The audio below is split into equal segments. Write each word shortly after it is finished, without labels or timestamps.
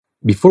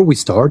Before we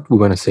start, we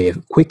want to say a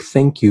quick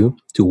thank you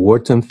to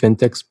Wharton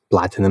FinTech's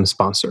Platinum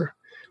sponsor,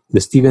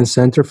 the Stevens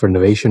Center for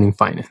Innovation in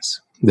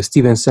Finance. The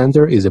Stevens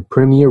Center is a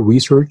premier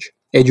research,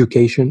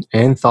 education,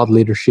 and thought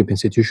leadership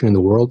institution in the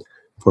world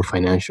for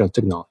financial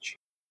technology.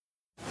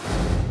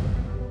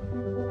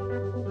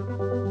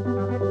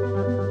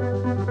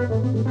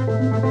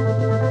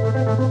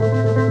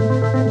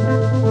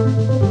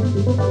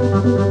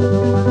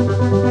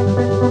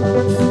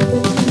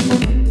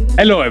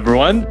 Hello,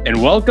 everyone,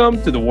 and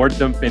welcome to the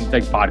Wharton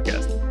FinTech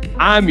Podcast.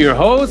 I'm your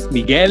host,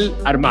 Miguel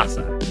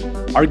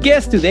Armaza. Our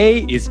guest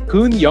today is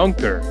Koen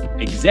Jonker,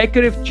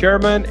 Executive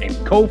Chairman and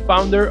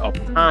Co-founder of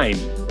Time,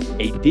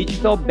 a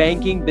digital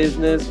banking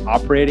business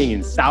operating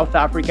in South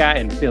Africa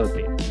and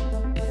Philippines.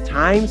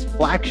 Time's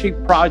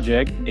flagship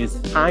project is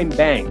Time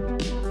Bank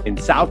in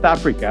South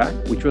Africa,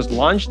 which was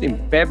launched in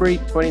February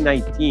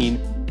 2019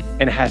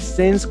 and has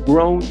since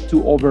grown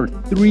to over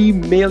 3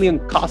 million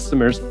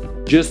customers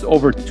just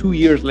over 2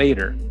 years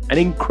later, an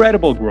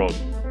incredible growth.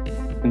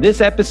 In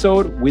this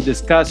episode, we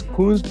discuss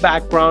Koen's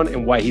background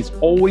and why he's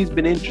always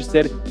been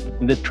interested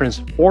in the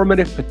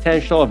transformative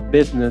potential of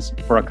business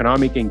for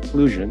economic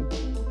inclusion,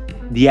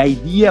 the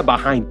idea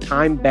behind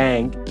Time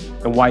Bank,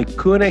 and why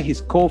Koen and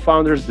his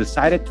co-founders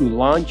decided to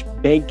launch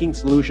banking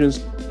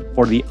solutions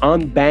for the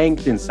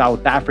unbanked in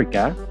South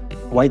Africa,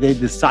 why they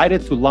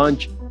decided to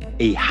launch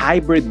a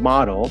hybrid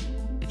model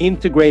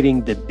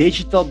integrating the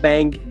digital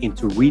bank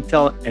into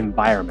retail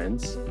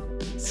environments,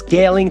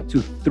 scaling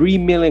to 3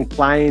 million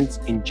clients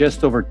in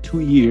just over 2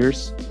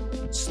 years,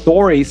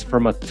 stories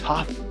from a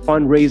tough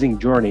fundraising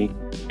journey,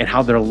 and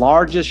how their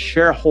largest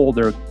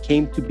shareholder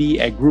came to be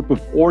a group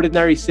of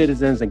ordinary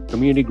citizens and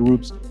community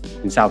groups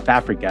in South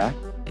Africa,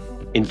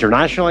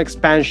 international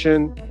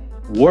expansion,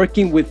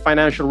 working with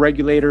financial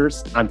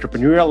regulators,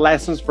 entrepreneurial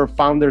lessons for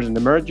founders in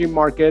emerging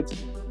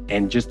markets,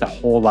 and just a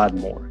whole lot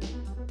more.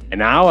 And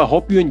now I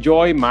hope you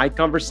enjoy my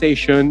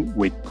conversation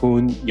with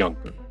Koen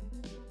Jonker.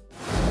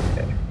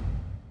 Okay.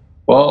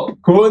 Well,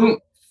 Koen,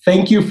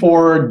 thank you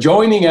for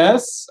joining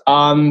us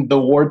on the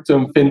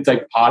Wharton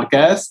FinTech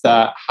Podcast.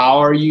 How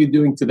are you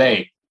doing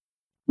today?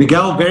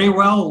 Miguel, very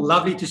well.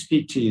 Lovely to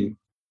speak to you.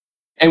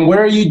 And where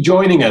are you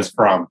joining us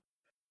from?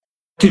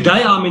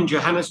 Today I'm in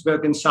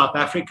Johannesburg in South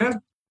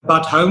Africa,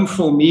 but home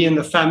for me and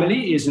the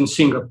family is in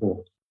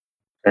Singapore.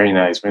 Very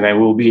nice. And I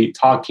will be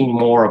talking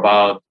more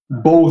about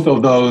both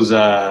of those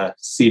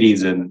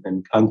cities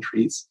and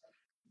countries.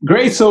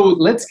 Great. So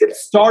let's get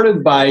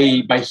started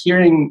by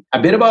hearing a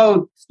bit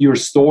about your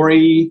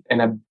story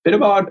and a bit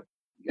about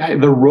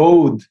the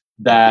road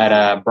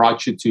that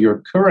brought you to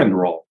your current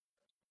role.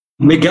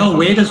 Miguel,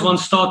 where does one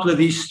start with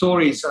these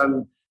stories? I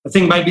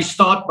think maybe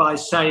start by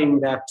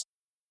saying that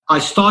I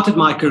started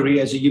my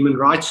career as a human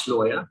rights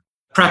lawyer,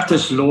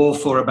 practiced law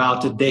for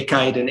about a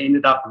decade and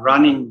ended up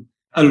running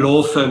a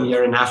law firm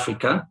here in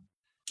Africa.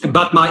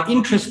 But my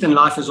interest in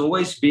life has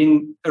always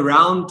been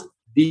around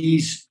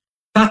these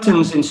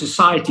patterns in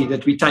society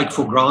that we take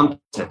for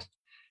granted.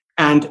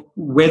 And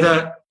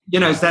whether,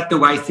 is that the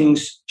way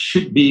things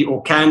should be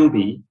or can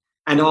be?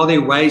 And are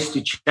there ways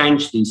to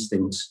change these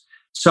things?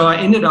 So I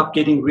ended up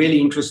getting really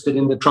interested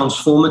in the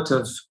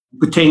transformative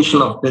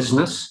potential of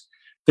business,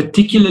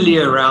 particularly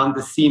around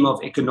the theme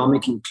of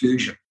economic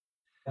inclusion.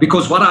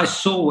 Because what I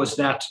saw was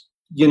that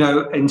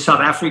in South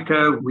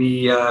Africa,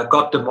 we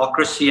got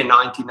democracy in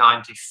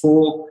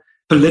 1994.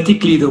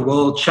 Politically, the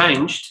world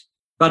changed,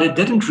 but it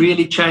didn't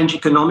really change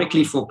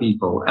economically for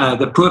people.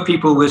 The poor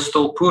people were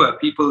still poor.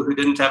 People who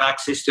didn't have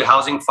access to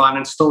housing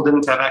finance still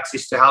didn't have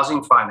access to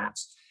housing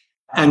finance.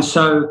 And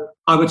so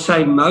I would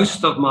say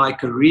most of my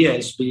career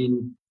has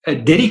been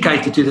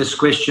dedicated to this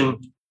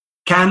question: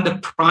 can the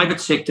private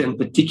sector in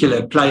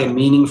particular play a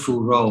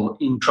meaningful role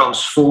in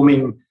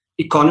transforming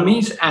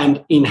economies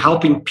and in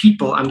helping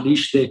people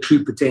unleash their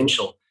true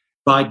potential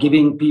by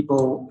giving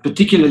people,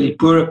 particularly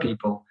poorer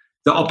people,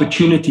 the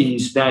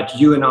opportunities that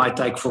you and I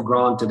take for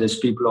granted as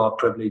people who are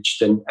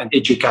privileged and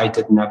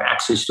educated and have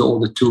access to all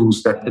the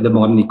tools that the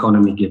modern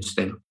economy gives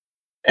them.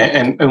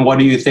 And what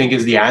do you think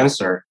is the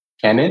answer?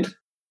 Can it?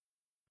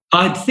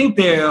 I think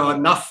there are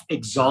enough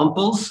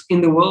examples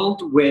in the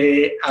world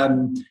where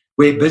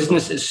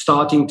business is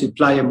starting to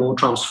play a more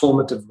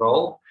transformative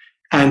role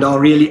and are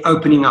really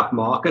opening up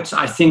markets.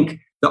 I think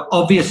the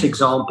obvious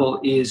example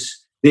is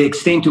the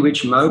extent to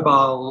which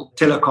mobile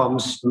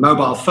telecoms,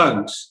 mobile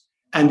phones,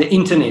 and the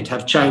internet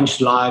have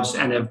changed lives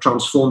and have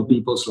transformed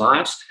people's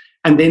lives.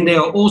 And then there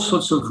are all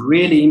sorts of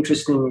really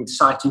interesting,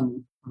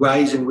 exciting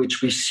ways in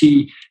which we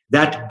see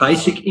that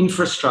basic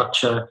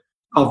infrastructure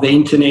of the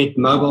internet,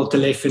 mobile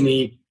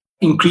telephony,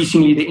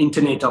 increasingly the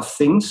Internet of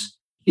Things,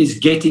 is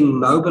getting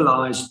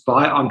mobilized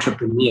by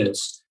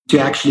entrepreneurs to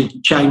actually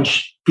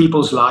change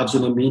people's lives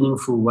in a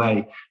meaningful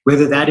way,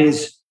 whether that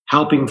is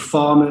helping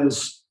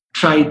farmers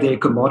trade their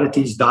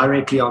commodities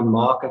directly on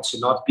markets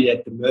and not be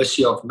at the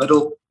mercy of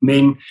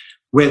middlemen,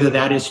 whether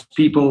that is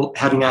people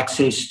having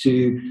access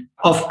to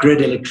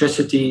off-grid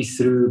electricity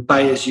through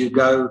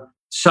pay-as-you-go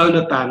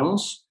solar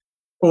panels,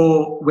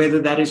 or whether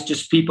that is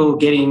just people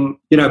getting,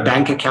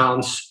 bank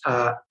accounts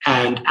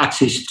and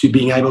access to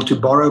being able to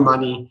borrow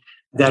money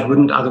that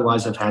wouldn't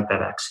otherwise have had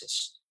that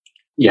access.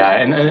 Yeah,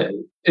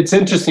 and it's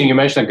interesting you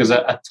mentioned that, because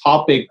a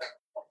topic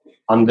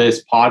on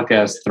this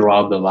podcast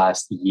throughout the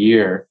last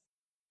year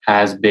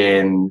has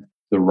been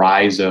the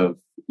rise of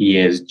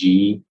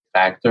ESG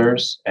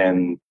factors.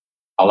 And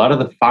a lot of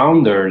the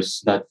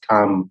founders that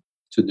come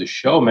to the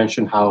show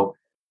mention how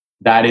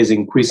that is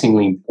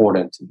increasingly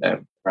important to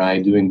them,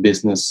 right? Doing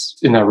business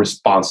in a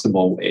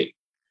responsible way,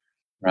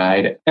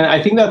 right? And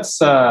I think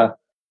that's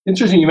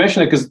interesting you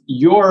mentioned it, because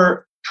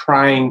you're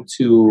trying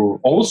to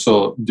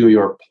also do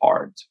your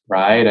part,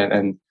 right?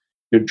 And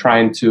you're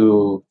trying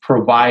to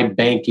provide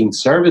banking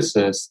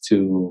services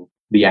to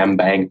the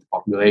unbanked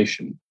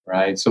population,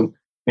 right? So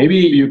maybe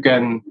you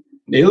can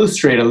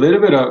illustrate a little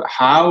bit of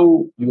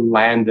how you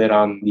landed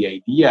on the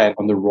idea and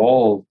on the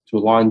role to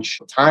launch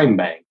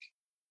TymeBank.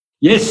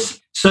 Yes.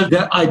 So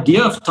the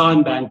idea of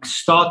TymeBank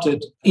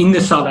started in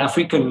the South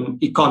African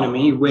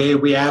economy, where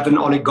we have an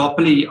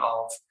oligopoly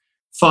of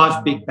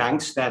 5 big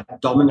banks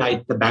that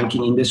dominate the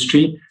banking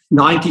industry.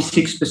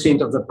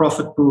 96% of the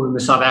profit pool in the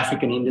South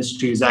African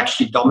industry is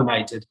actually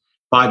dominated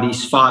by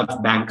these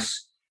 5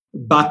 banks.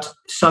 But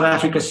South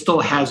Africa still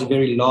has a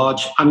very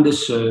large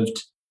underserved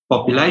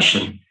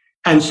population.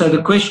 And so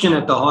the question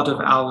at the heart of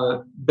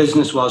our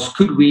business was,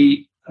 could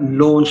we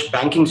launch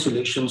banking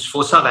solutions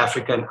for South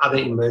Africa and other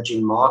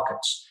emerging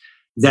markets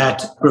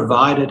that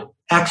provided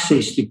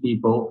access to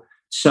people?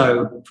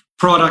 So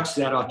products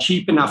that are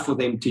cheap enough for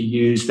them to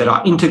use, that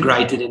are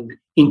integrated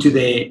into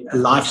their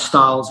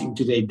lifestyles,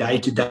 into their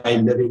day-to-day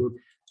living,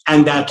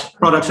 and that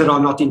products that are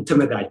not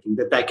intimidating,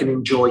 that they can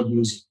enjoy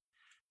using.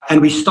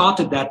 And we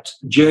started that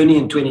journey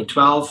in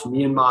 2012.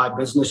 Me and my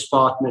business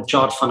partner,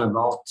 Chart van der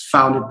Walt,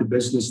 founded the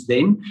business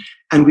then.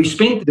 And we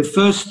spent the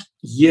first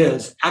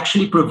years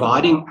actually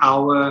providing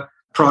our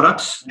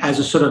products as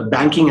a sort of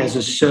banking as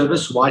a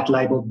service, white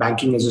label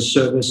banking as a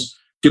service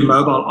to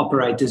mobile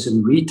operators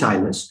and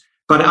retailers.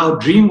 But our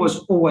dream was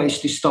always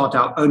to start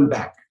our own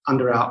bank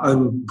under our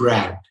own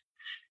brand.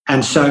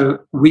 And so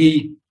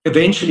we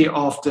eventually,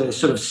 after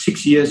sort of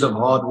 6 years of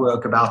hard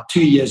work, about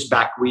 2 years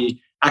back,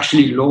 we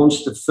actually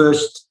launched the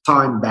first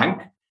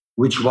TymeBank,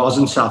 which was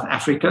in South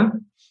Africa.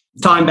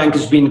 TymeBank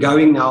has been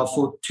going now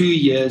for 2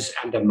 years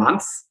and a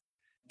month.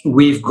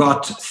 We've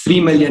got 3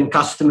 million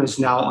customers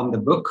now on the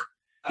book.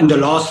 In the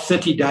last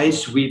 30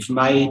 days, we've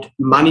made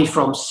money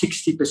from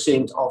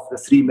 60% of the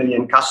 3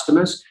 million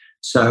customers.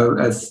 So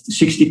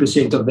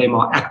 60% of them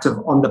are active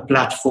on the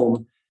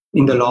platform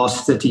in the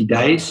last 30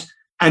 days.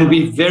 And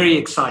we're very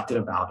excited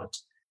about it.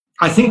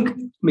 I think,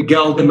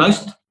 Miguel, the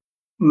most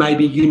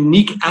maybe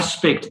unique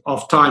aspect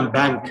of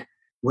TymeBank,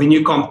 when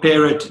you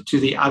compare it to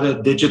the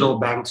other digital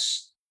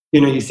banks,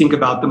 you think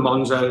about the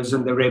Monzos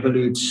and the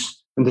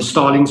Revoluts and the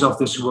Starlings of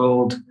this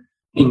world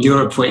in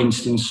Europe, for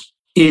instance,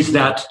 is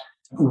that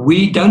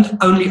we don't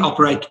only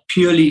operate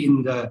purely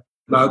in the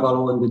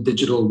mobile or in the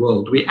digital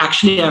world. We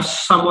actually have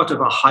somewhat of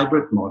a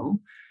hybrid model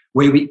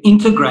where we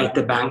integrate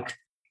the bank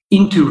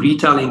into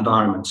retail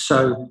environments.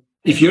 So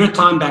if you're a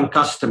TymeBank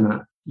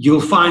customer,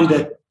 you'll find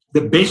that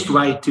the best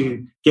way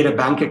to get a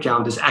bank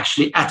account is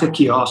actually at a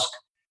kiosk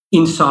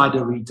inside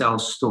a retail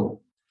store.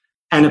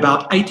 And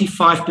about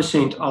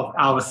 85% of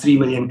our 3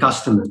 million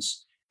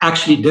customers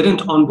actually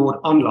didn't onboard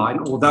online,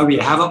 although we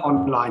have an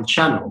online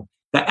channel.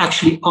 They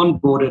actually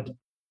onboarded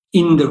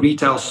in the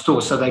retail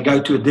store. So they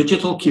go to a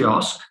digital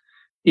kiosk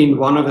in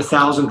one of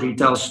 1,000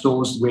 retail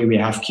stores where we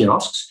have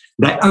kiosks.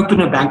 They open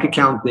a bank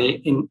account there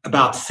in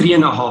about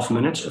 3.5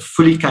 minutes, a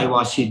fully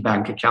KYC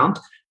bank account.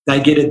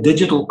 They get a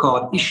digital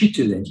card issued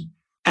to them.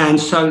 And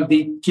so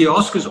the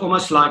kiosk is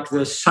almost like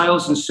the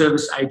sales and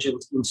service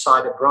agent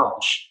inside a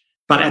branch,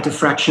 but at a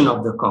fraction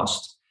of the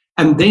cost.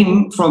 And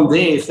then from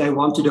there, if they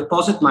want to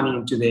deposit money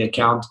into their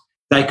account,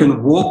 they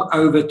can walk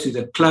over to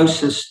the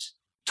closest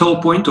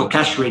till point or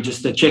cash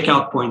register,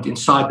 checkout point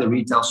inside the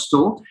retail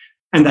store,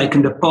 and they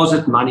can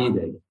deposit money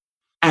there.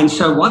 And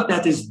so what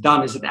that has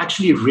done is it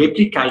actually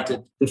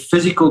replicated the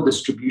physical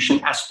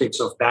distribution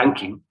aspects of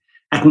banking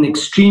at an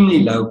extremely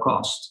low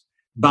cost,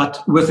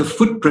 but with a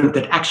footprint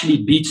that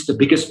actually beats the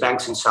biggest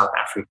banks in South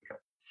Africa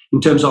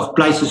in terms of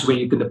places where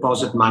you can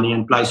deposit money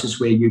and places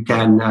where you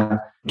can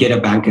get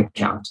a bank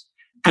account.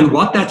 And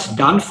what that's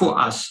done for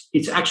us,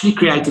 it's actually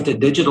created a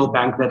digital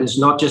bank that is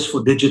not just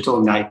for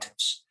digital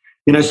natives.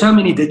 So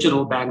many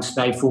digital banks,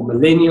 they for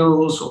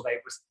millennials or they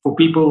for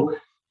people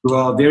who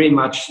are very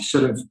much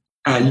sort of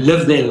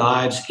live their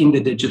lives in the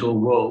digital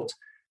world.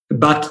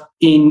 But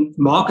in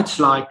markets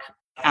like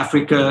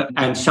Africa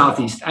and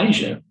Southeast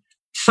Asia,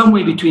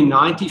 somewhere between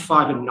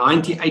 95 and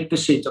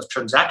 98% of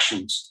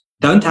transactions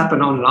don't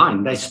happen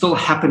online. They still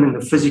happen in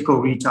the physical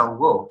retail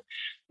world.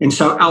 And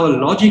so our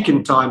logic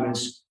in time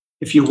is,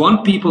 if you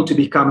want people to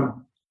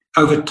become,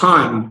 over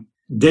time,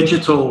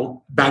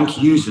 digital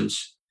bank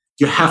users,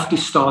 you have to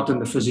start in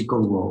the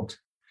physical world.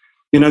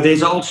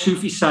 There's an old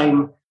Sufi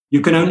saying,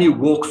 you can only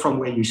walk from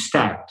where you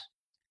stand.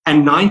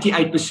 And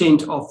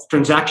 98% of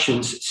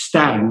transactions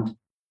stand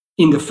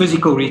in the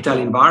physical retail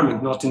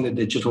environment, not in the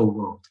digital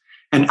world.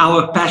 And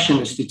our passion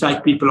is to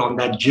take people on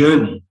that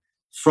journey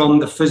from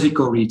the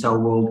physical retail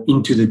world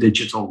into the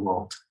digital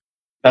world.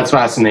 That's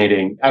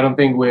fascinating. I don't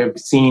think we've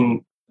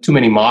seen too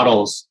many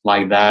models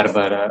like that,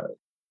 but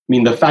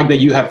the fact that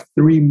you have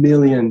 3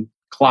 million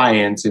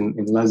clients in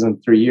less than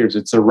 3 years,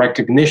 it's a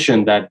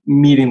recognition that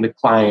meeting the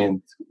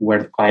client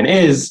where the client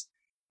is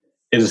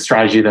a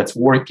strategy that's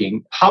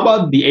working. How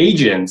about the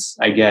agents,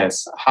 I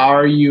guess? How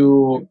are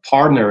you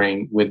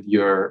partnering with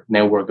your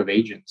network of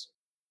agents?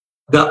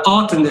 The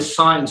art and the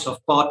science of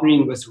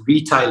partnering with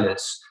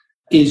retailers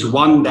is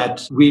one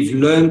that we've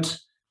learned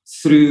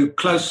through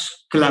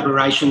close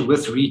collaboration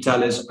with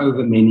retailers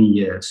over many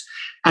years.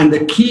 And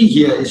the key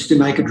here is to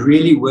make it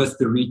really worth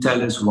the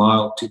retailer's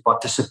while to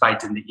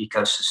participate in the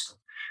ecosystem.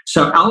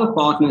 So our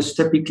partners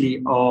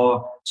typically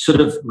are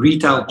sort of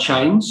retail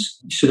chains,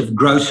 sort of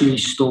grocery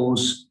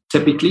stores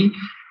typically,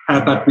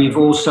 but we've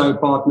also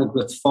partnered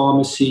with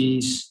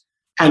pharmacies,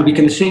 and we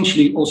can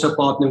essentially also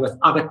partner with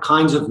other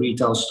kinds of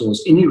retail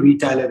stores. Any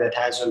retailer that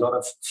has a lot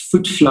of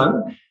foot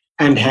flow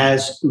and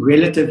has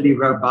relatively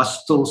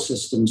robust till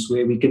systems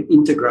where we can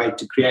integrate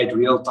to create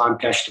real-time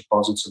cash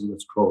deposits and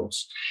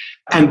withdrawals.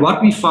 And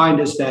what we find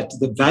is that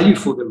the value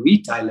for the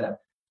retailer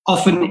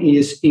often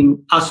is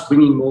in us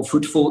bringing more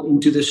footfall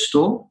into the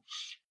store,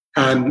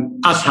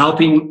 us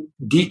helping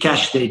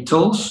decash their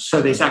tills.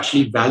 So there's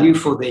actually value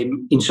for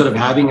them in sort of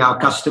having our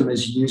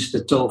customers use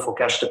the till for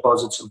cash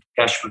deposits and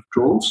cash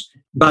withdrawals.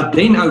 But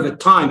then over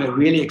time, a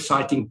really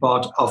exciting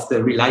part of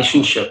the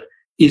relationship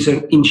is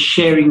in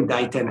sharing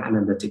data and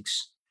analytics.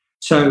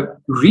 So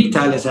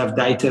retailers have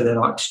data that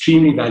are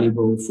extremely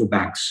valuable for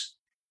banks.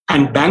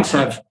 And banks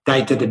have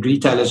data that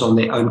retailers on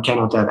their own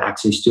cannot have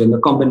access to. And the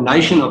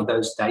combination of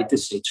those data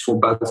sets for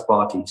both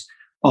parties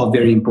are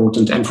very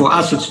important. And for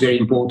us, it's very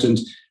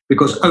important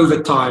because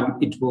over time,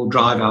 it will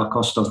drive our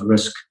cost of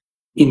risk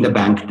in the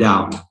bank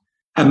down.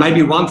 And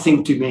maybe one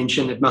thing to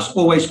mention, it must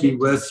always be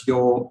worth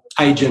your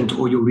agent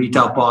or your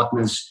retail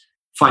partner's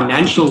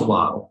financial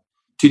while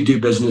to do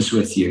business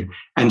with you.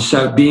 And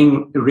so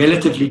being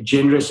relatively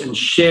generous and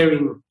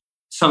sharing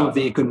some of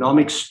the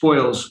economic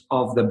spoils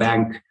of the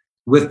bank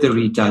with the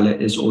retailer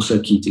is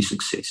also key to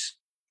success.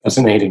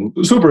 Fascinating.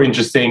 Super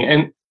interesting.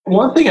 And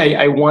one thing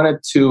I wanted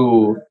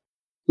to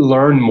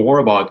learn more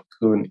about,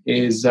 Koen,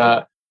 is,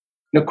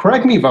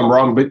 correct me if I'm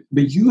wrong, but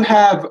you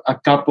have a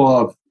couple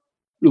of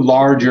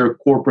larger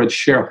corporate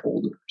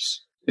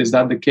shareholders. Is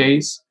that the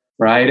case?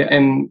 Right?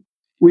 And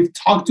we've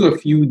talked to a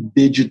few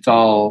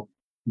digital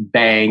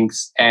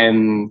banks,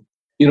 and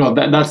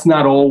that's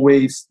not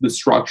always the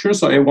structure.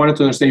 So I wanted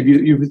to understand if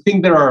you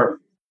think there are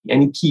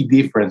any key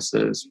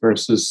differences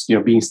versus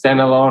being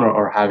standalone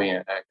or having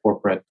a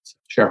corporate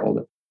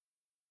shareholder.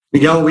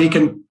 Miguel, we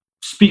can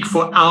speak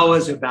for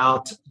hours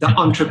about the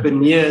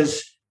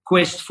entrepreneur's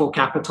quest for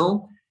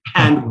capital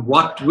and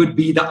what would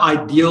be the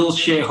ideal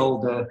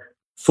shareholder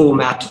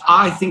format.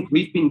 I think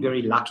we've been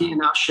very lucky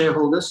in our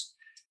shareholders.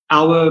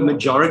 Our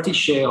majority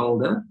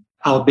shareholder,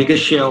 our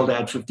biggest shareholder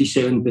at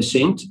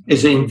 57%,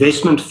 is an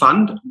investment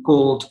fund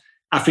called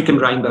African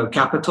Rainbow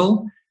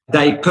Capital.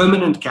 They're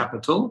permanent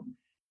capital.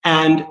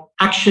 And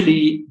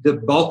actually, the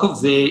bulk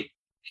of their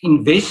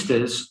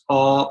investors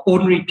are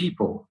ordinary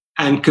people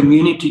and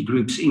community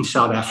groups in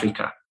South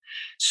Africa.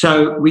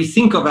 So we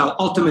think of our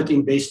ultimate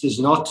investors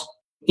not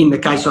in the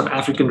case of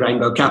African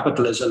Rainbow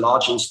Capital as a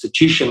large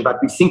institution, but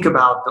we think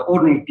about the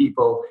ordinary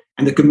people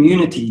and the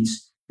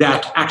communities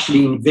that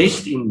actually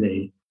invest in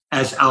there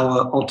as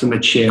our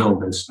ultimate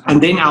shareholders.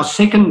 And then our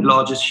second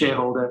largest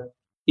shareholder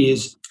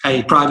is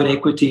a private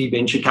equity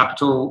venture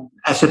capital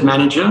asset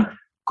manager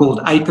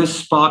called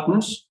Apis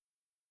Partners,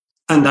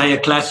 and they're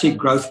a classic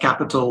growth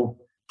capital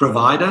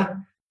provider.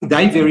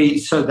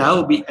 So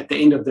they'll be at the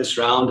end of this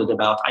round at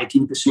about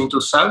 18%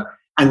 or so,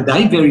 and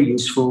they're very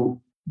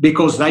useful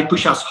because they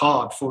push us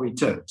hard for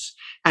returns.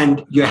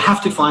 And you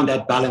have to find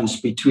that balance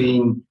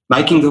between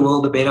making the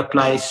world a better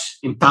place,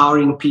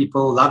 empowering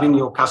people, loving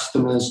your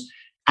customers,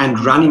 and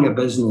running a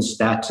business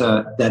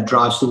that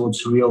drives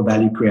towards real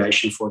value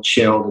creation for its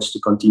shareholders to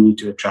continue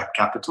to attract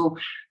capital.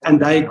 And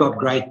they've got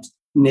great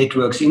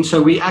networks in.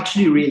 So we're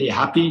actually really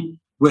happy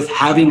with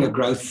having a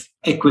growth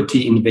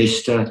equity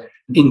investor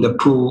in the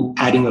pool,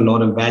 adding a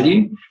lot of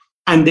value.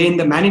 And then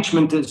the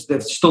management is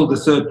still the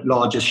third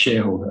largest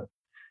shareholder.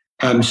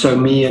 So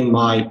me and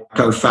my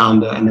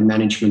co-founder and the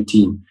management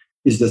team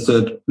is the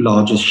third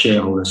largest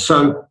shareholder.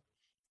 So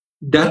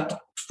that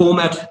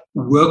format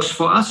works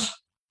for us.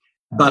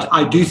 But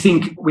I do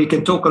think we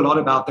can talk a lot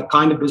about the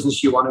kind of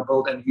business you want to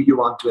build and who you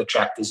want to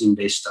attract as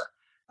investor,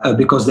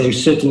 because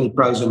there's certainly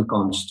pros and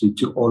cons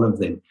to all of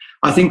them.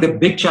 I think the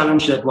big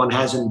challenge that one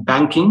has in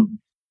banking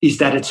is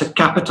that it's a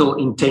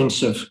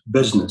capital-intensive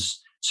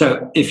business.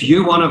 So if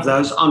you're one of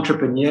those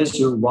entrepreneurs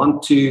who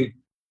want to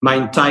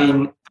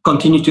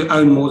continue to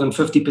own more than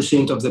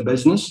 50% of the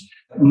business,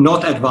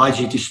 not advise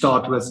you to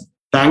start with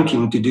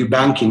to do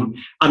banking,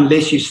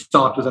 unless you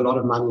start with a lot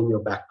of money in your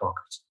back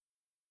pocket.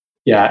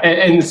 Yeah,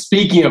 and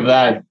speaking of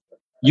that,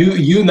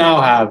 you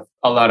now have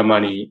a lot of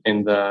money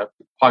in the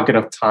pocket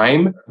of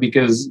time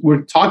because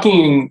we're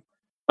talking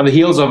on the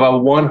heels of a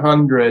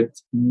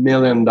 $100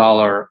 million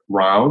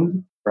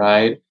round,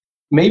 right?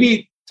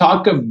 Maybe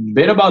talk a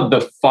bit about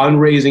the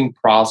fundraising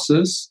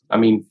process. I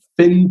mean,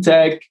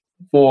 fintech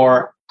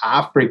for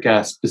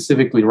Africa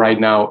specifically right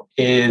now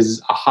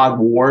is a hot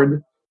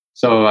word.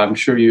 So I'm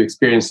sure you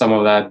experienced some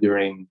of that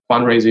during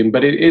fundraising,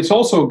 but it's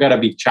also got to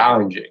be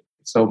challenging.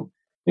 So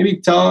maybe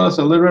tell us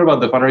a little bit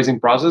about the fundraising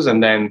process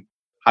and then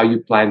how you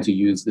plan to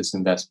use this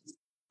investment.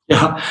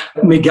 Yeah,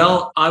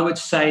 Miguel, I would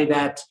say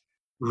that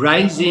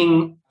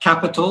raising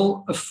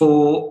capital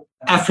for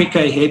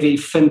Africa-heavy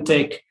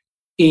fintech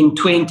in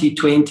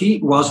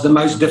 2020 was the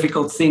most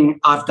difficult thing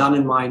I've done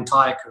in my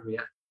entire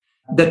career.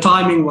 The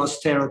timing was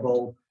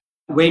terrible.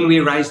 When we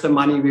raised the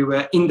money, we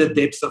were in the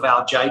depths of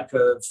our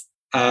J-curve,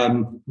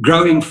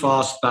 growing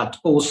fast, but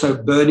also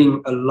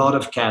burning a lot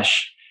of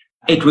cash.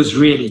 It was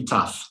really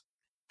tough.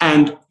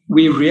 And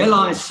we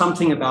realized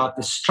something about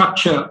the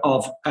structure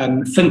of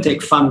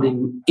fintech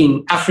funding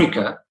in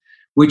Africa,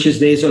 which is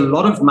there's a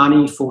lot of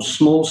money for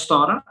small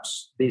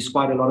startups. There's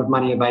quite a lot of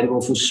money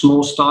available for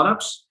small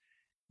startups.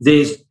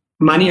 There's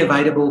money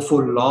available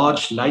for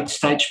large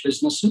late-stage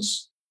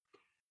businesses.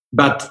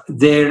 But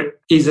there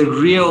is a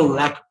real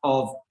lack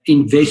of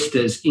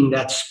investors in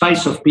that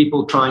space of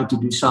people trying to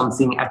do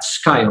something at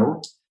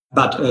scale,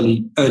 but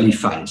early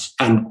phase.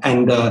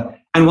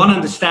 And one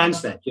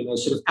understands that,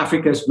 sort of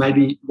Africa is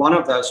maybe one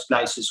of those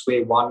places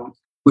where one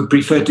would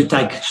prefer to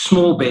take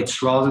small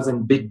bets rather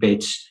than big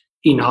bets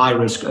in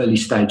high-risk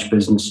early-stage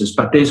businesses.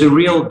 But there's a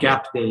real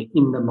gap there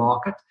in the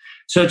market.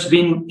 So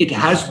it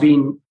has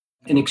been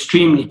an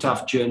extremely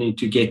tough journey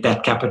to get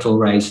that capital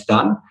raise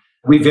done.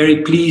 We're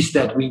very pleased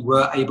that we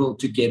were able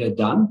to get it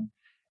done.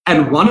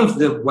 And one of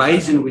the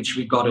ways in which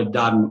we got it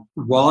done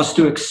was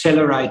to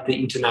accelerate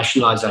the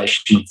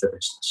internationalization of the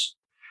business.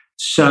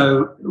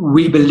 So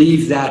we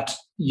believe that,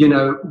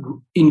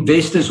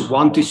 investors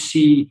want to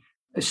see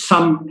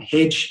some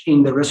hedge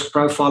in the risk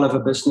profile of a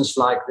business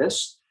like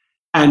this.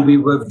 And we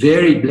were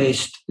very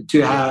blessed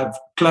to have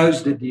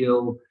closed the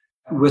deal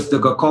with the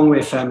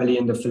Gokongwei family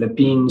in the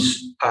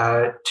Philippines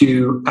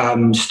to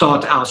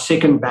start our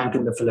second bank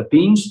in the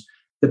Philippines.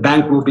 The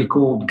bank will be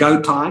called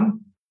GoTime,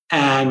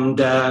 and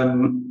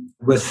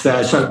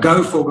so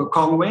Go for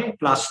Gokongwei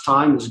plus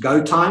Time is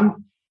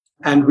GoTime,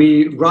 and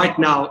we right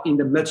now in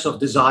the midst of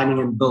designing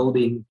and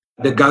building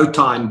the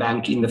GoTime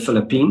Bank in the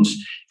Philippines,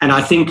 and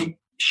I think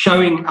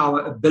showing our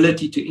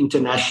ability to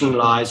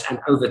internationalize and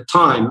over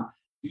time,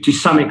 to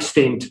some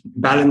extent,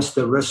 balance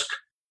the risk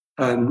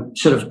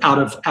sort of out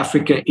of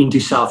Africa into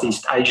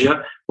Southeast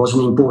Asia was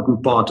an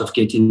important part of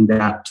getting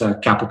that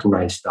capital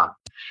raise done.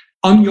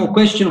 On your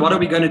question, what are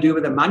we going to do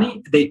with the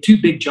money? There are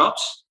two big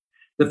jobs.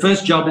 The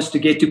first job is to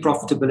get to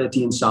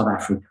profitability in South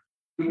Africa.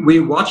 We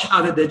watch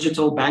other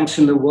digital banks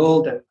in the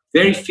world, and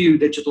very few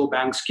digital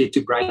banks get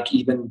to break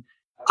even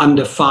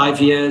under 5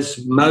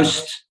 years.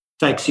 Most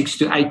take 6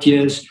 to 8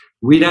 years.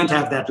 We don't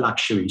have that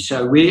luxury.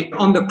 So we're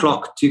on the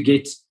clock to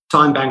get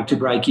Time Bank to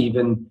break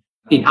even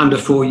in under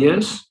 4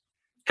 years.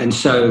 And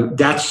so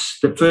that's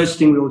the first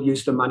thing we'll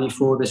use the money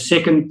for. The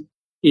second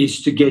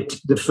is to get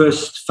the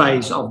first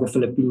phase of the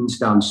Philippines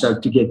done. So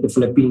to get the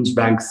Philippines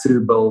Bank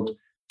through build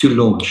to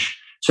launch.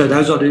 So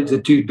those are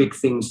the two big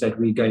things that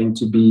we're going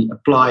to be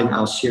applying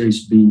our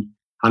Series B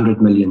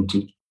 100 million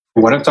to.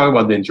 I want to talk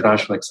about the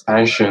international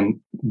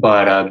expansion,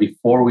 but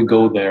before we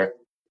go there,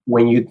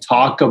 when you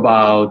talk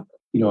about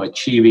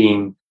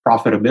achieving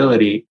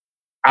profitability,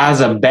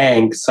 as a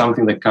bank,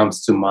 something that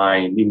comes to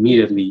mind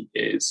immediately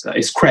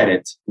is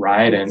credit,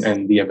 right?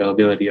 And the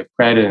availability of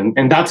credit.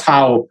 And that's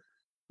how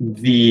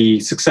the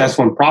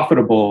successful and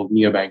profitable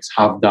neobanks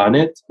have done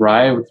it,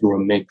 right? Through a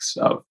mix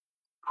of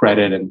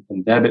credit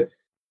and debit.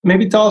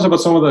 Maybe tell us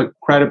about some of the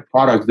credit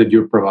products that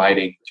you're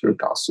providing to your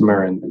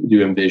customer and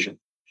you envision.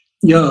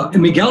 Yeah,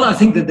 and Miguel, I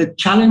think that the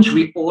challenge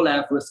we all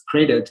have with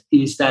credit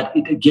is that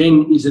it,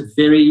 again, is a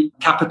very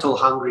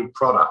capital-hungry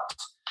product.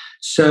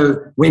 So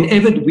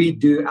whenever we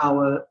do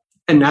our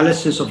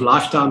analysis of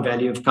lifetime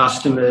value of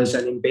customers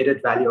and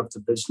embedded value of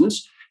the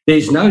business,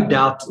 there's no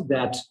doubt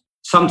that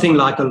something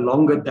like a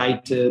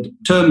longer-dated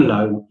term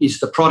loan is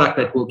the product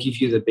that will give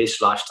you the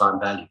best lifetime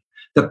value.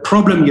 The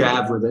problem you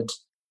have with it,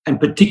 and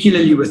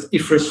particularly with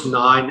IFRS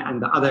 9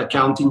 and the other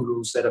accounting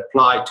rules that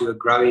apply to a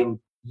growing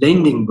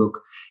lending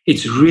book,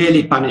 it's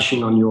really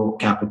punishing on your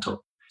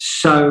capital.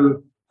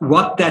 So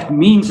what that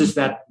means is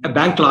that a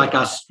bank like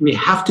us, we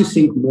have to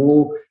think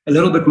a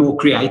little bit more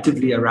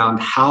creatively around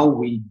how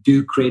we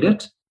do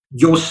credit.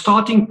 Your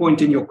starting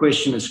point in your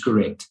question is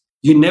correct.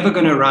 You're never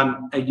going to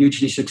run a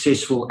hugely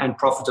successful and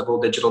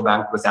profitable digital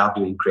bank without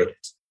doing credit.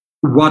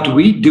 What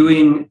we're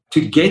doing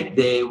to get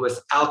there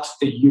without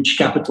a huge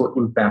capital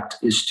impact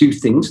is two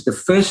things. The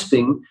first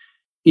thing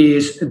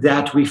is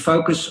that we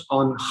focus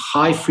on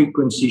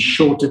high-frequency,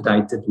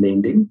 shorter-dated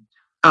lending.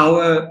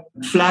 Our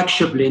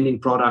flagship lending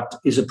product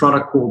is a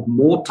product called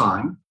More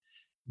Time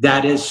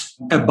that is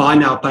a buy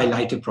now, pay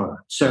later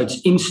product. So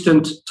it's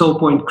instant till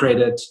point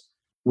credit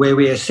where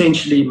we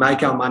essentially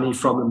make our money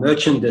from a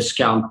merchant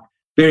discount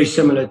very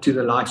similar to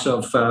the likes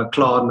of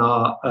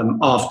Klarna,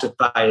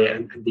 Afterpay,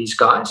 and these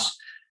guys.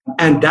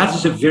 And that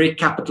is a very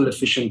capital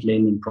efficient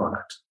lending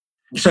product.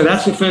 So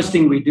that's the first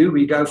thing we do.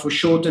 We go for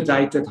shorter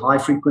dated, high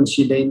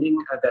frequency lending.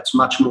 That's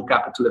much more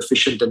capital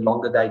efficient than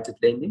longer dated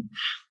lending.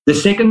 The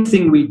second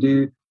thing we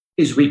do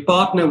is we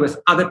partner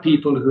with other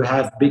people who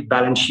have big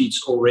balance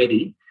sheets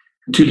already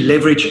to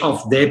leverage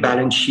off their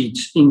balance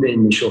sheets in the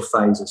initial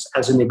phases.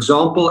 As an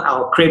example,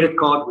 our credit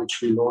card, which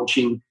we're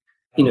launching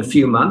in a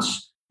few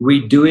months,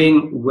 we're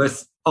doing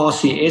with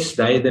RCS,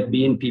 they the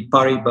BNP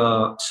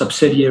Paribas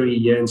subsidiary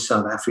here in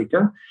South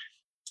Africa.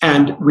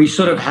 And we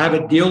sort of have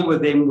a deal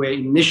with them where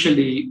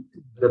initially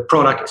the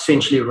product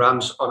essentially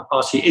runs on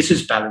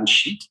RCS's balance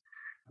sheet,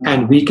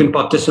 and we can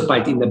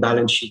participate in the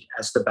balance sheet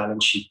as the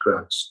balance sheet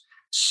grows.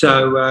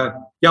 So,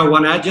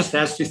 one just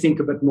has to think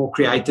a bit more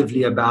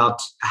creatively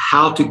about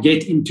how to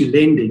get into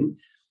lending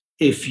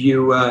if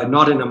you are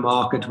not in a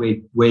market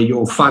where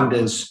your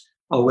funders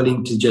are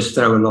willing to just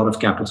throw a lot of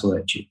capital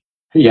at you.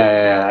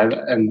 Yeah.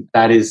 And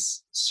that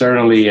is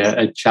certainly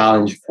a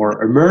challenge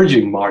for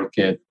emerging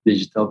market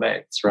digital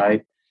banks,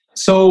 right?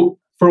 So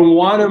from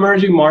one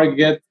emerging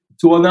market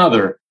to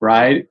another,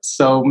 right?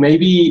 So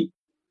maybe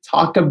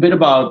talk a bit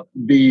about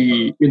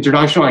the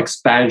international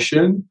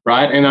expansion,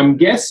 right? And I'm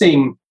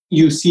guessing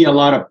you see a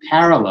lot of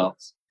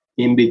parallels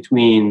in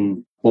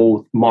between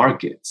both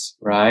markets,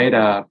 right?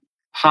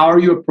 How are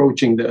you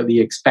approaching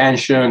the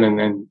expansion, and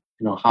then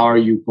how are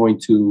you going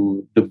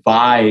to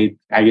divide,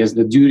 I guess,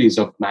 the duties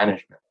of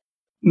management?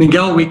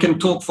 Miguel, we can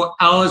talk for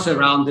hours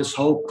around this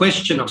whole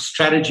question of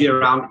strategy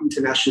around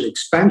international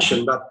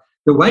expansion, but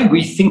the way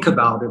we think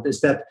about it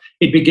is that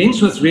it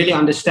begins with really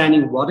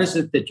understanding what is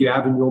it that you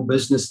have in your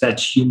business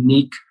that's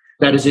unique,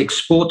 that is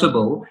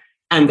exportable,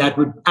 and that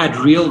would add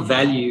real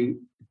value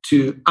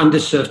to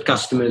underserved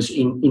customers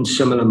in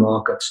similar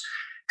markets.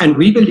 And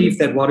we believe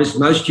that what is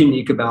most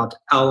unique about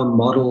our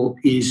model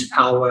is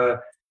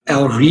our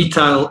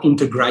retail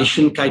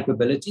integration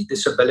capability,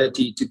 this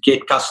ability to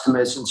get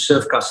customers and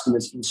serve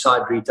customers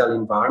inside retail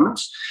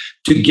environments,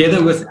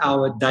 together with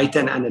our data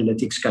and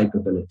analytics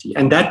capability.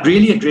 And that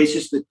really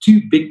addresses the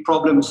two big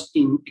problems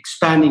in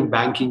expanding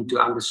banking to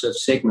underserved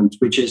segments,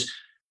 which is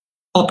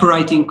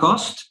operating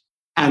cost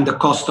and the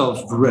cost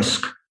of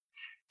risk.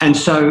 And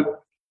so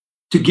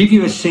to give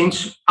you a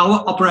sense,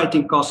 our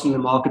operating cost in a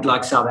market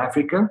like South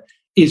Africa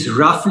is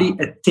roughly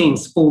a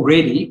tenth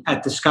already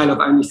at the scale of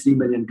only 3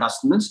 million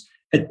customers,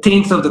 a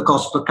tenth of the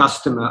cost per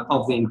customer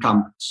of the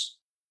incumbents.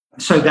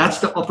 So that's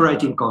the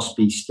operating cost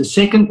piece. The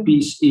second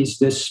piece is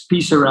this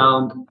piece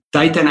around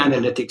data and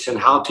analytics and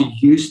how to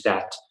use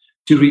that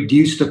to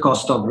reduce the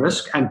cost of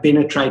risk and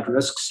penetrate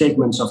risk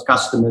segments of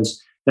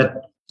customers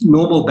that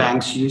normal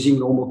banks using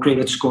normal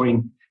credit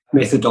scoring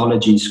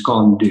methodologies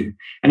can't do.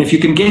 And if you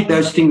can get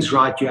those things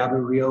right, you have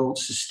a real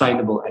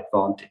sustainable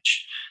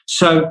advantage.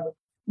 So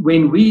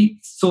when we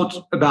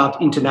thought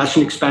about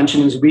international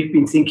expansion, as we've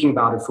been thinking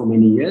about it for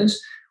many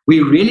years,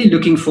 we're really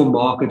looking for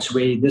markets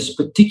where this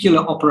particular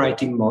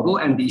operating model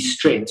and these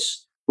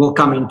strengths will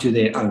come into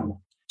their own.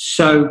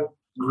 So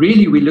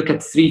really, we look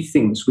at three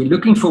things. We're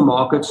looking for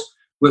markets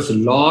with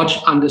large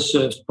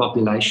underserved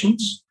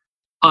populations,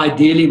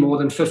 ideally more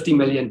than 50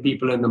 million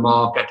people in the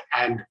market,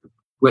 and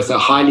with a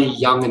highly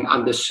young and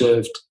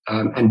underserved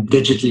and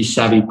digitally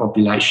savvy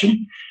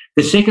population.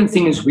 The second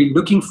thing is we're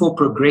looking for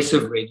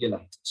progressive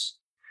regulators.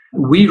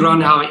 We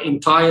run our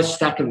entire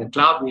stack in the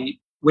cloud.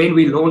 When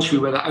we launched, we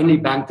were the only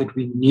bank that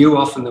we knew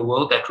of in the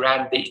world that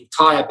ran the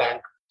entire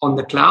bank on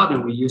the cloud,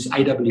 and we use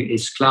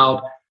AWS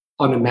Cloud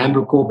on a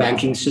Mambu core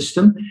banking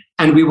system.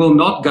 And we will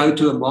not go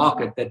to a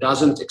market that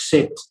doesn't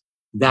accept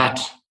that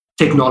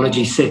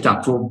technology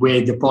setup, or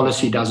where the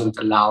policy doesn't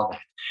allow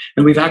that.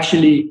 And we've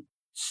actually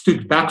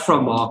stood back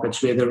from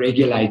markets where the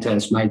regulator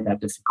has made that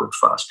difficult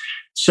for us.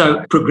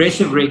 So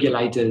progressive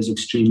regulator is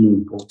extremely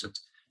important.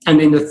 And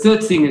then the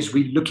third thing is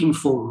we're looking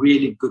for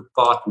really good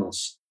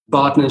partners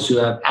who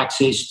have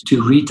access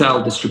to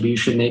retail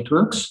distribution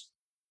networks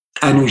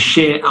and who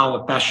share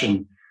our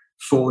passion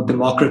for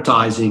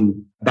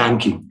democratizing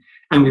banking.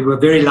 And we were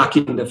very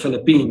lucky in the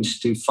Philippines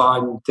to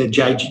find the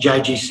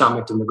JG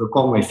Summit and the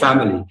Gokongwei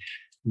family.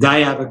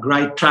 They have a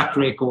great track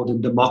record in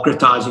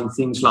democratizing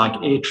things like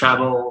air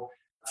travel,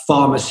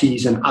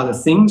 pharmacies, and other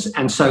things.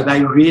 And so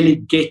they really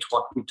get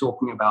what we're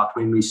talking about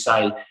when we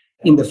say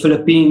in the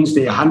Philippines,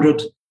 there are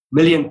 100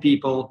 million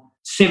people,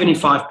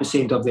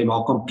 75% of them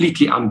are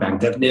completely unbanked.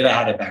 They've never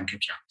had a bank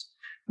account.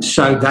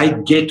 So they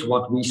get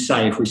what we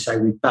say if we say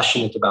we're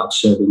passionate about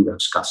serving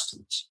those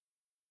customers.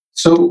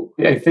 So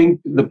I think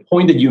the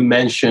point that you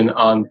mentioned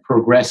on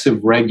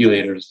progressive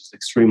regulators is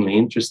extremely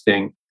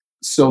interesting.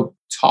 So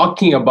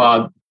talking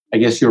about, I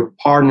guess, your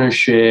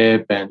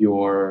partnership and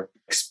your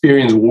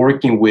experience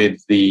working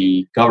with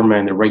the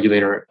government, the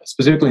regulator,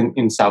 specifically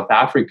in South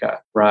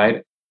Africa,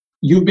 right?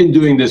 You've been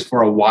doing this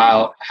for a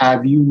while.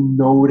 Have you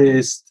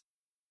noticed,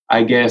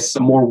 I guess,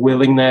 more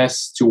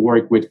willingness to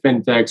work with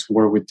fintechs,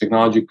 work with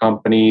technology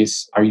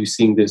companies? Are you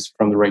seeing this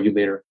from the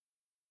regulator?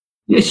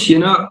 Yes,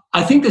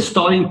 I think the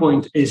starting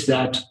point is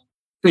that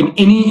in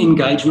any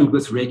engagement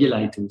with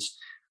regulators,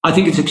 I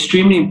think it's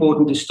extremely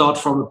important to start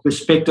from a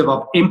perspective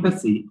of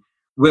empathy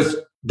with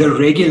the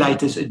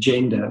regulator's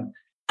agenda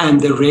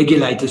and the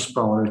regulator's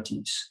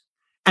priorities.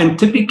 And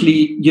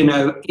typically,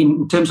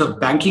 in terms of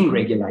banking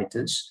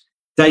regulators,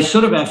 they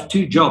sort of have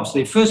two jobs.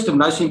 Their first and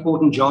most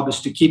important job is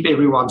to keep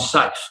everyone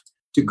safe,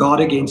 to guard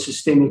against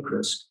systemic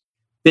risk.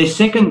 Their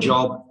second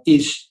job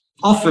is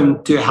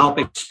often to help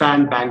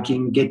expand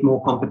banking, get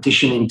more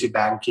competition into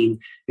banking,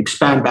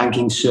 expand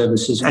banking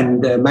services,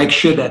 and make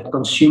sure that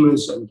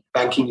consumers and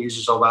banking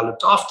users are well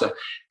looked after.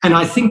 And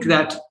I think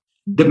that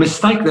the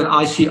mistake that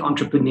I see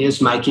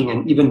entrepreneurs making,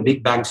 and even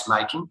big banks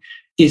making,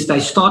 is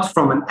they start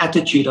from an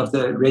attitude of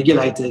the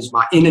regulator is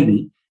my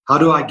enemy. How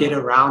do I get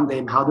around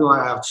them? How do I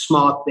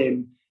outsmart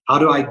them? How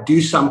do I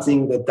do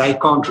something that they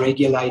can't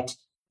regulate?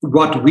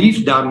 What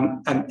we've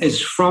done is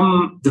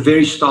from the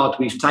very start,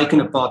 we've taken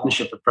a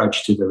partnership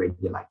approach to the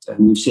regulator.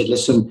 And we've said,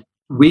 listen,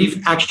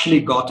 we've actually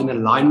got an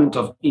alignment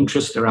of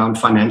interest around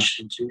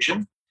financial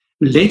inclusion.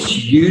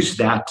 Let's use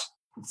that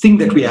thing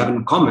that we have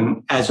in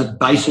common as a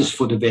basis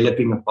for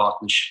developing a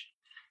partnership.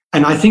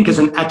 And I think as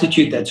an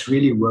attitude that's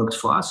really worked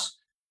for us.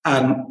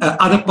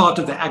 Other part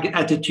of the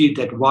attitude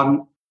that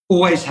one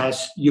always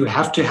has, you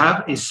have to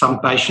have, is some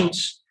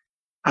patience.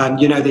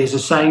 There's a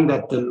saying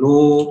that the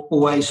law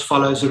always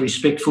follows a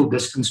respectful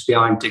distance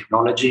behind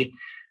technology.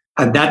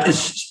 And that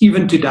is,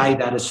 even today,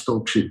 that is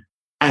still true.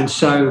 And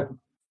so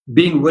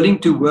being willing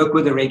to work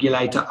with a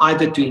regulator,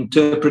 either to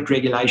interpret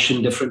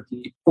regulation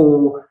differently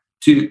or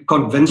to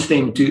convince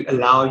them to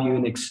allow you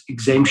an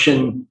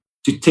exemption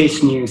to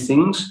test new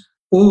things,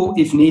 or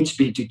if needs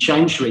be to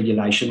change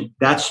regulation,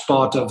 that's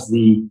part of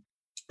the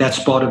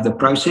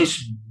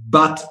process.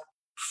 But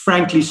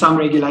frankly, some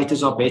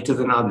regulators are better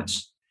than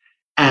others.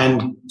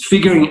 And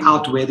figuring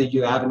out whether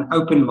you have an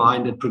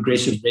open-minded,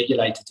 progressive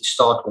regulator to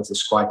start with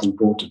is quite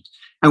important.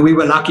 And we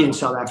were lucky in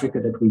South Africa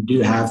that we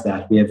do have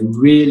that. We have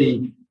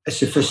really a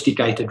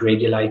sophisticated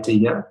regulator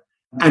here.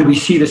 And we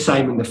see the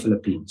same in the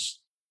Philippines.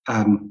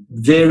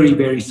 Very,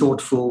 very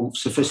thoughtful,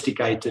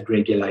 sophisticated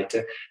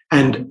regulator.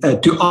 And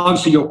to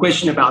answer your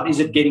question about, is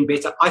it getting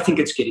better? I think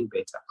it's getting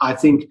better. I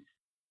think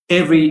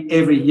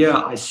every year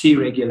I see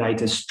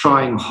regulators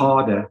trying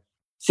harder,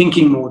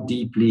 thinking more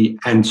deeply,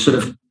 and sort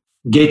of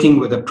getting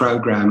with a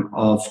program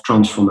of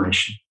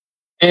transformation.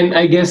 And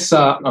I guess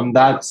on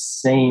that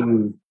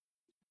same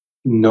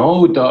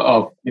note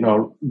of,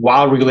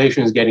 while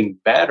regulation is getting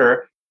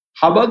better,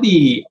 how about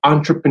the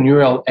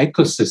entrepreneurial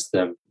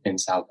ecosystem in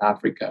South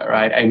Africa,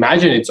 right? I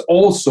imagine it's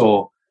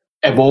also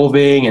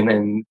evolving and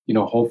then,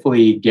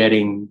 hopefully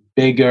getting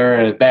bigger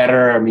and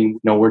better. I mean,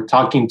 we're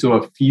talking to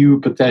a few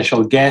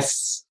potential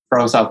guests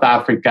from South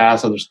Africa,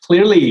 so there's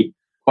clearly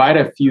quite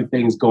a few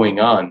things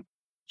going on.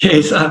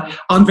 Yes,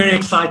 I'm very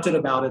excited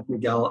about it,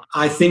 Miguel.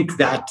 I think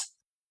that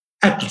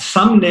at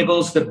some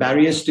levels, the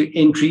barriers to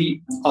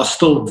entry are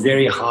still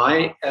very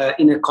high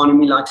in an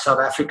economy like South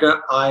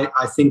Africa. I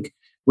think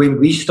when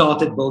we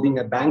started building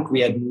a bank,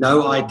 we had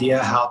no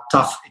idea how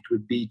tough it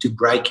would be to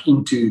break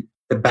into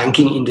the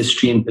banking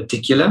industry in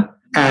particular.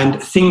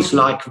 And things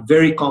like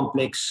very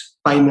complex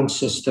payment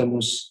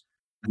systems,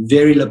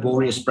 very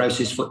laborious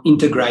process for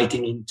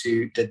integrating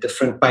into the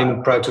different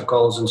payment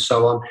protocols and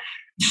so on,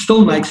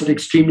 still makes it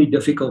extremely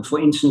difficult, for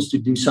instance, to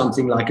do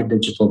something like a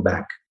digital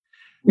bank.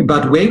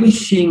 But where we're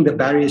seeing the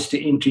barriers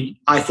to entry,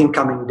 I think,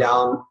 coming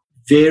down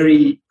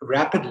very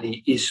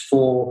rapidly is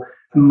for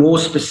more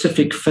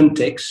specific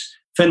fintechs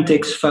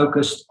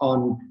focused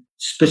on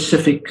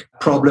specific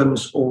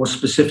problems or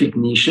specific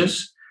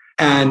niches.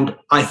 And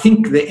I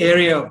think the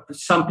area,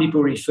 some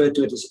people refer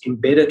to it as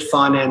embedded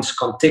finance,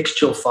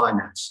 contextual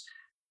finance,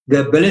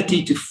 the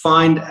ability to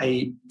find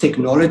a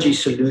technology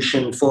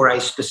solution for a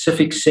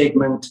specific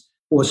segment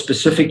or a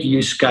specific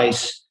use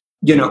case,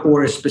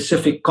 or a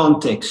specific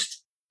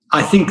context.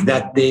 I think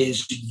that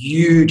there's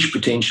huge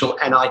potential.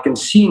 And I can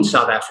see in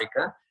South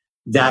Africa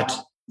that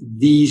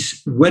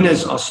these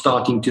winners are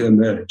starting to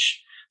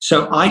emerge.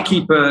 So I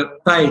keep a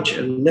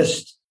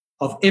list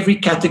of every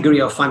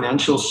category of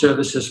financial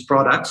services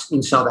products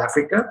in South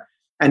Africa.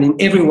 And in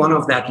every one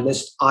of that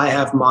list, I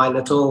have my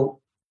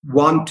little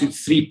 1 to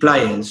 3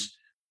 players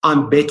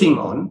I'm betting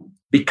on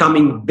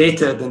becoming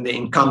better than the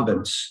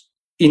incumbents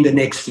in the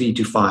next 3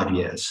 to 5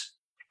 years.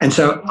 And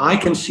so I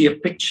can see a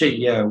picture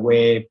here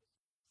where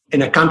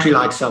in a country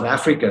like South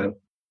Africa,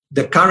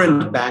 the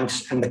current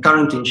banks and the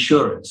current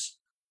insurers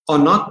are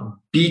not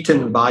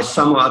beaten by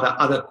some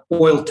other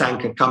oil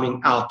tanker coming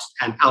out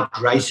and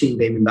outracing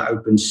them in the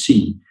open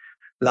sea,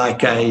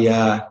 like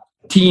a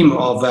team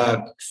of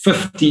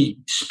 50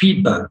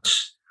 speedboats,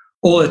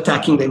 all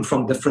attacking them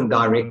from different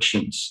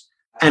directions.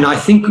 And I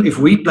think if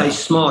we play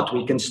smart,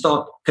 we can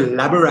start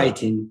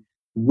collaborating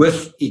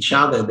with each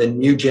other, the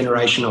new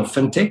generation of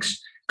fintechs.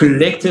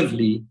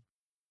 Collectively,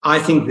 I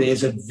think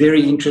there's a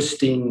very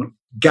interesting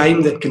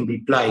game that can be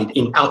played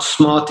in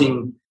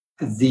outsmarting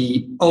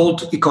the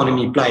old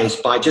economy players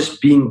by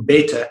just being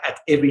better at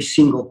every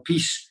single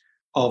piece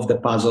of the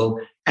puzzle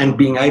and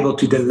being able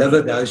to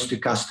deliver those to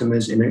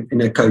customers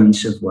in a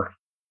cohesive way.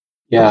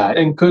 Yeah,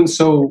 and Koen,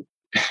 so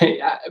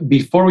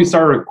before we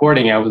started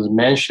recording, I was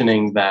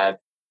mentioning that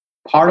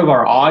part of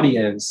our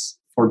audience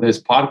for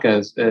this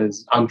podcast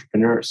is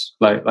entrepreneurs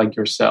like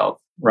yourself,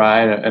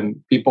 right?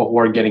 And people who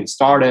are getting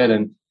started.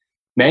 And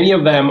many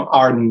of them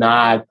are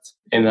not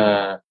in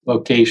a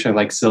location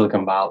like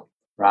Silicon Valley,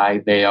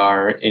 right? They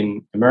are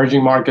in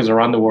emerging markets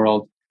around the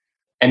world,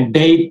 and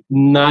they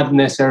not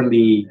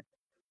necessarily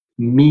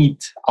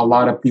meet a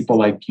lot of people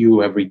like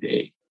you every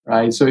day,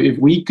 right? So if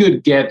we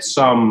could get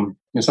some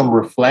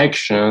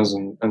reflections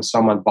and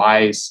some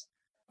advice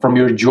from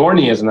your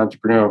journey as an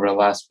entrepreneur over the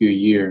last few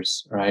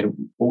years, right?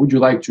 What would you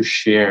like to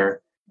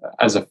share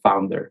as a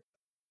founder?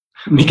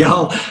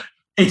 Miguel,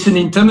 it's an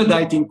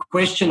intimidating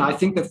question. I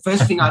think the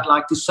first thing I'd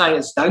like to say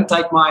is don't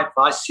take my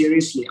advice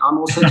seriously. I'm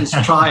also just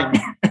trying.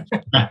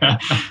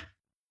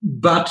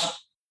 But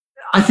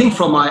I think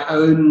from my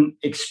own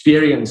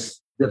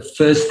experience, the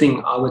first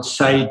thing I would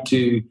say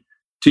to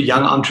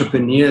young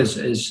entrepreneurs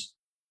is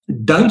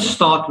don't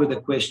start with the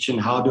question,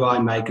 how do I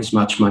make as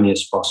much money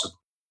as possible?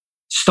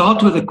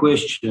 Start with the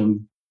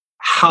question,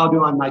 how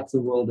do I make the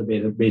world a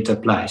better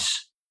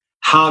place?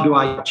 How do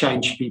I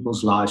change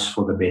people's lives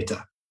for the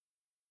better?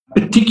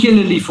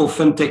 Particularly for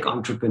fintech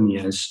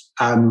entrepreneurs,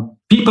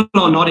 people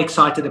are not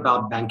excited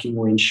about banking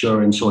or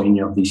insurance or any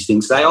of these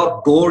things. They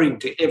are boring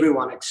to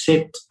everyone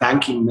except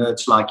banking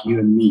nerds like you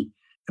and me.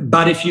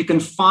 But if you can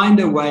find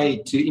a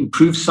way to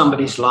improve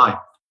somebody's life,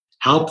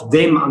 help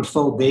them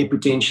unfold their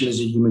potential as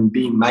a human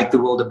being, make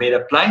the world a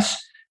better place,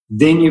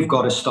 then you've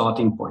got a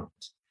starting point.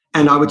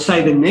 And I would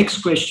say the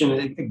next question,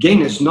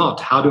 again, is not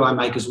how do I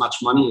make as much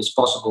money as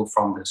possible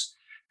from this,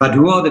 but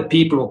who are the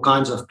people or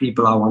kinds of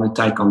people I want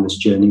to take on this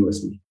journey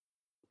with me?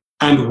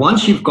 And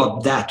once you've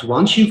got that,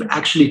 once you've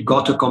actually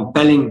got a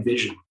compelling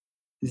vision,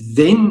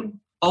 then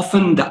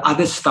often the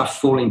other stuff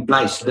fall in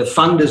place. The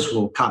funders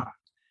will come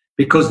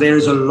because there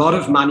is a lot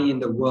of money in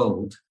the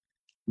world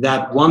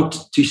that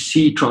want to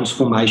see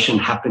transformation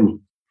happening.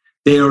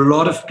 There are a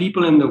lot of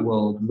people in the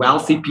world,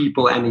 wealthy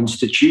people and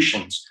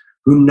institutions,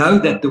 who know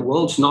that the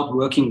world's not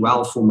working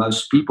well for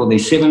most people.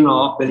 There's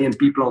 7.5 billion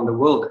people in the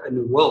world,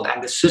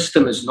 and the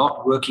system is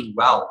not working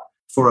well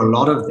for a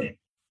lot of them.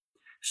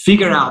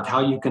 Figure out how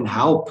you can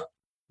help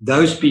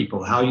those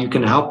people, how you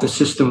can help the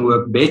system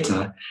work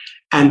better,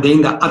 and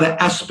then the other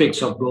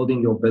aspects of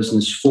building your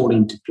business fall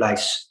into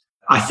place,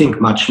 I think,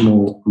 much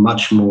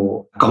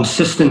more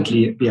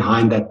consistently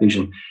behind that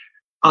vision.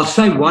 I'll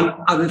say one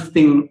other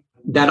thing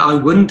that I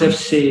wouldn't have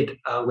said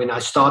when I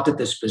started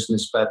this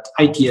business, but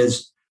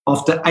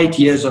after 8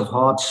 years of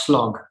hard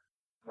slog,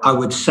 I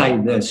would say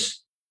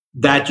this,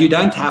 that you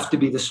don't have to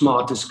be the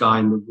smartest guy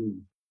in the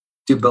room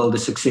to build a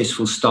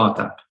successful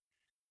startup,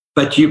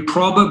 but you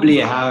probably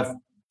have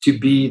to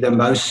be the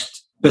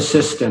most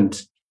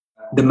persistent,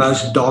 the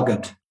most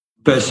dogged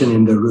person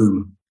in the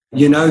room.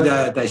 You know,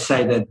 they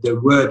say that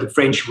the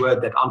French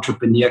word that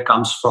entrepreneur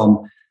comes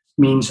from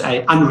means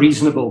an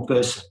unreasonable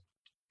person.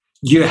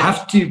 You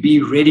have to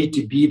be ready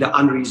to be the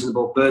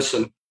unreasonable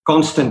person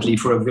constantly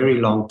for a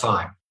very long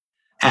time.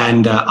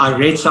 And I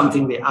read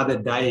something the other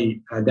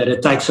day that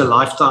it takes a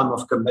lifetime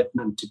of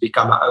commitment to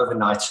become an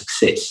overnight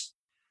success.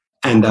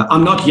 And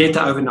I'm not yet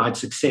an overnight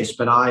success,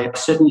 but I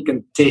certainly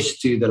can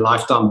attest to the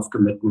lifetime of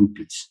commitment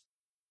piece.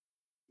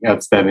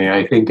 Outstanding.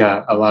 I think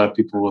a lot of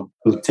people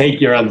will take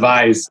your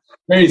advice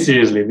very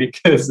seriously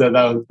because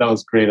that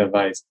was great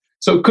advice.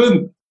 So,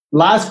 Kun,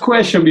 last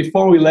question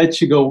before we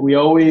let you go. We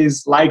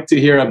always like to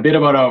hear a bit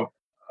about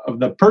of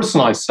the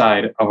personal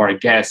side of our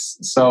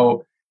guests.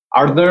 So,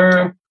 are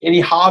there any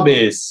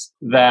hobbies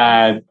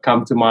that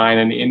come to mind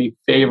and any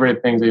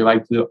favorite things that you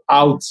like to do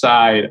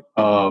outside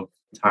of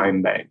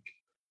TimeBank?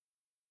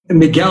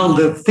 Miguel,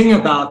 the thing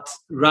about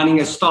running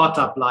a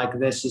startup like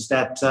this is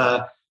that,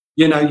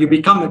 you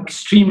become an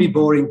extremely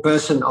boring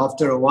person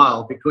after a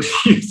while because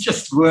you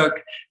just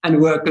work and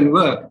work and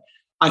work.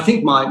 I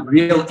think my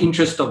real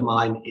interest of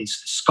mine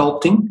is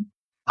sculpting.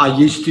 I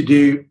used to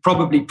do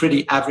probably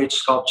pretty average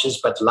sculptures,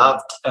 but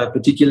loved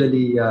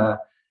particularly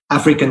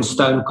African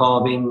stone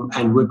carving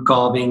and wood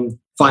carving.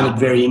 Find it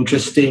very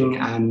interesting.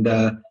 And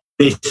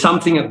there's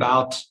something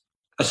about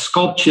a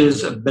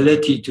sculpture's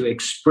ability to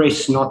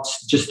express not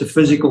just the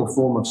physical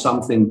form of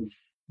something,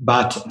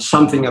 but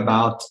something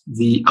about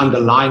the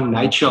underlying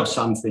nature of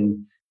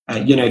something.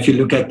 If you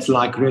look at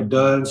like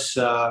Redon's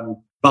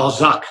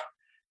Balzac,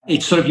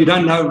 it's sort of, you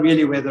don't know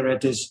really whether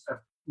it is,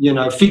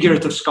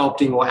 figurative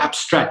sculpting or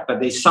abstract,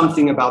 but there's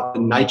something about the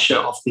nature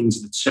of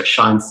things that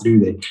shine through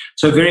there.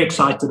 So very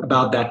excited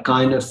about that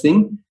kind of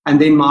thing. And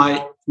then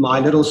my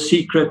little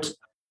secret,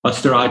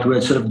 what's the right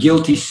word, sort of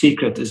guilty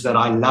secret, is that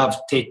I love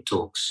TED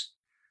Talks.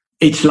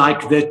 It's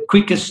like the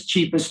quickest,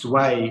 cheapest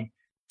way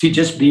to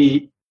just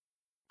be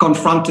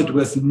confronted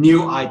with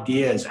new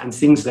ideas and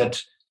things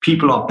that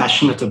people are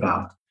passionate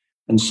about.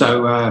 And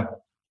so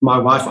my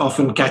wife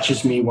often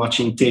catches me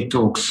watching TED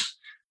Talks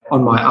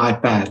on my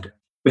iPad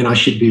when I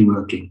should be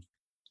working.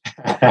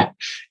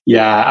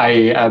 Yeah, I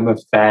am a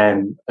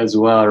fan as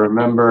well. I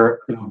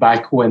remember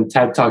back when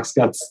TED Talks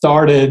got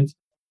started,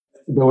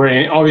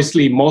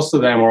 obviously most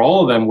of them or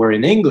all of them were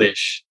in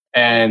English.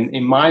 And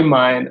in my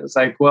mind, it's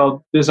like,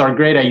 well, these are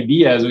great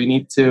ideas. We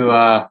need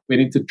to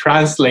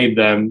translate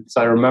them.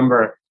 So I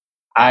remember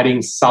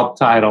adding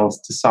subtitles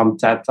to some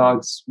TED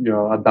Talks,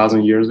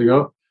 1,000 years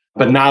ago.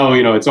 But now,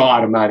 it's all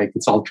automatic.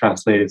 It's all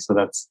translated. So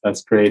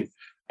that's great.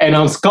 And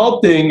on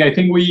sculpting, I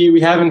think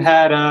we haven't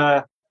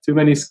had too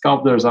many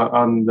sculptors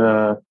on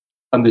the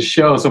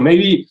show. So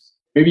maybe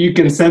you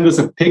can send us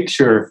a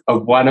picture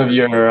of one of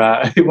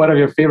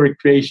your favorite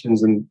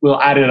creations, and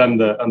we'll add it on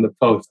the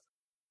post.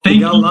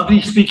 Thank you.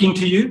 Lovely speaking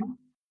to you.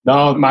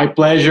 No, my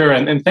pleasure.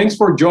 And thanks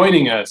for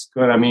joining us.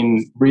 I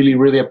mean, really,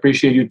 really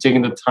appreciate you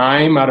taking the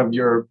time out of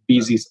your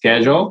busy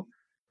schedule.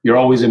 You're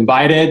always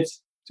invited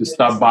to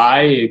stop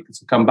by,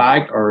 to come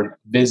back or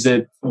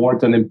visit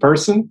Wharton in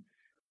person,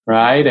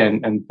 right?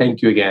 And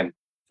thank you again.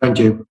 Thank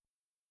you.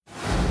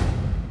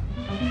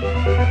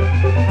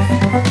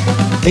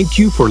 Thank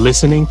you for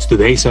listening to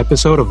today's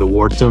episode of the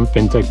Wharton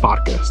FinTech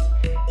Podcast.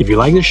 If you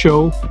like the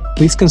show,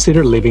 please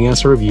consider leaving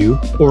us a review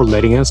or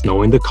letting us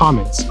know in the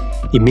comments.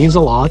 It means a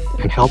lot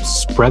and helps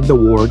spread the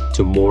word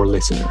to more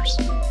listeners.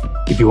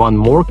 If you want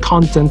more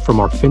content from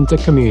our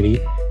FinTech community,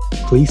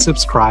 please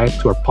subscribe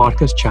to our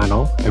podcast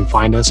channel and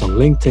find us on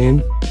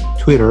LinkedIn,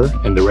 Twitter,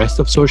 and the rest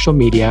of social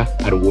media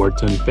at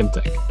Wharton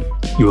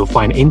FinTech. You will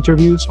find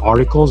interviews,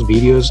 articles,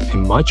 videos,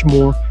 and much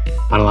more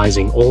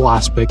analyzing all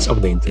aspects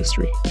of the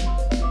industry.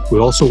 We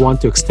also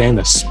want to extend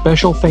a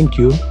special thank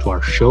you to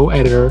our show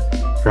editor,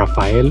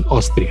 Rafael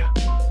Ostria.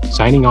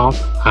 Signing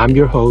off, I'm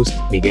your host,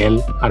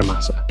 Miguel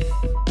Armaza.